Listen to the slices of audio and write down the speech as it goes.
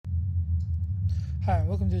Hi,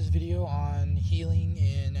 welcome to this video on healing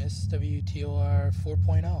in Swtor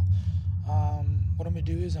 4.0. What I'm going to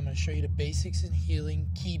do is I'm going to show you the basics in healing,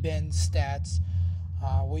 key bend, stats.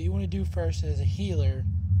 What you want to do first as a healer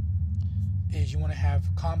is you want to have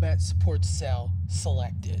combat support cell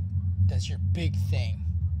selected. That's your big thing.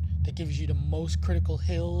 That gives you the most critical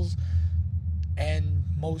heals and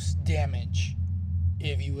most damage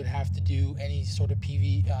if you would have to do any sort of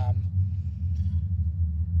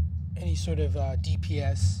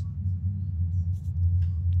DPS.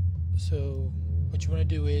 So what you want to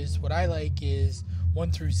do is, what I like is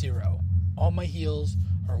 1 through 0. All my heals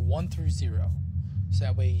are 1 through 0. So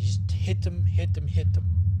that way you just hit them.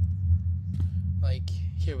 Like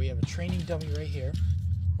here we have a training dummy right here.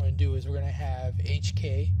 What we're going to do is we're going to have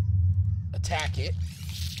HK attack it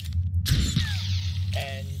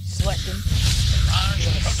and select him. We're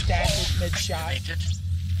going to stack with mid shot.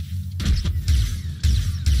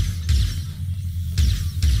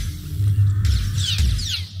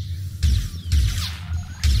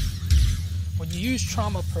 When you use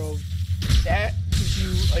Trauma Probe, that gives you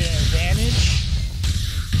an advantage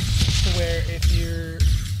to where if your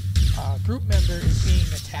group member is being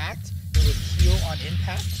attacked, it would heal on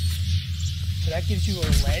impact. So that gives you a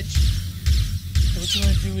ledge. So what you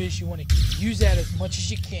want to do is you want to use that as much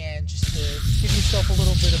as you can just to give yourself a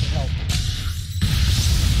little bit of help.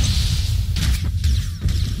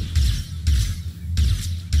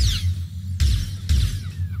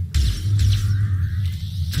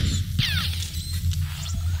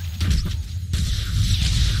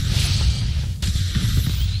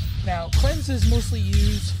 Now, cleanse is mostly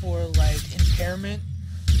used for like impairment,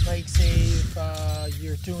 like say if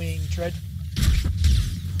you're doing dread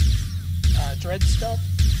stuff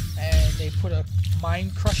and they put a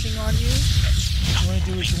mind crushing on you. What you want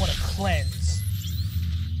to do is you want to cleanse.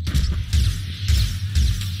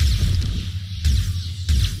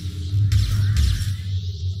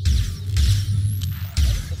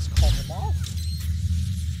 Let's call him off.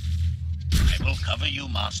 I will cover you,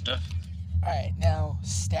 master. Alright, now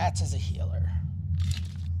stats as a healer.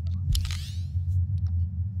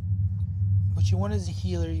 What you want as a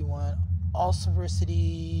healer, you want all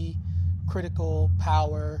severity, critical,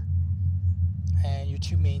 power, and your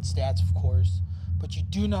two main stats, of course. But you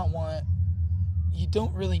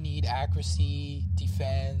don't really need accuracy,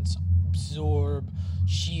 defense, absorb,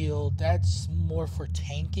 shield. That's more for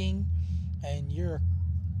tanking, and you're a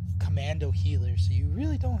commando healer, so you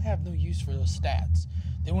really don't have no use for those stats.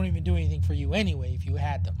 They won't even do anything for you anyway if you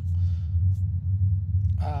had them.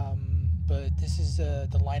 But this is the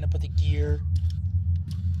lineup of the gear.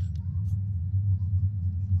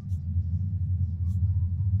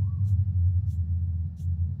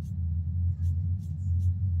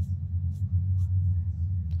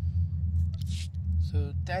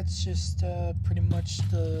 So that's just pretty much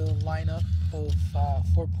the lineup of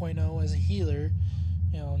 4.0 as a healer.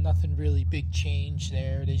 You know, nothing really big change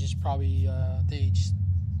there. They just probably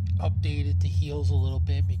updated the heals a little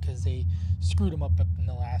bit because they screwed them up in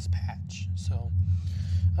the last patch. So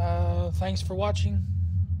thanks for watching.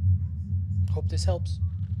 Hope this helps.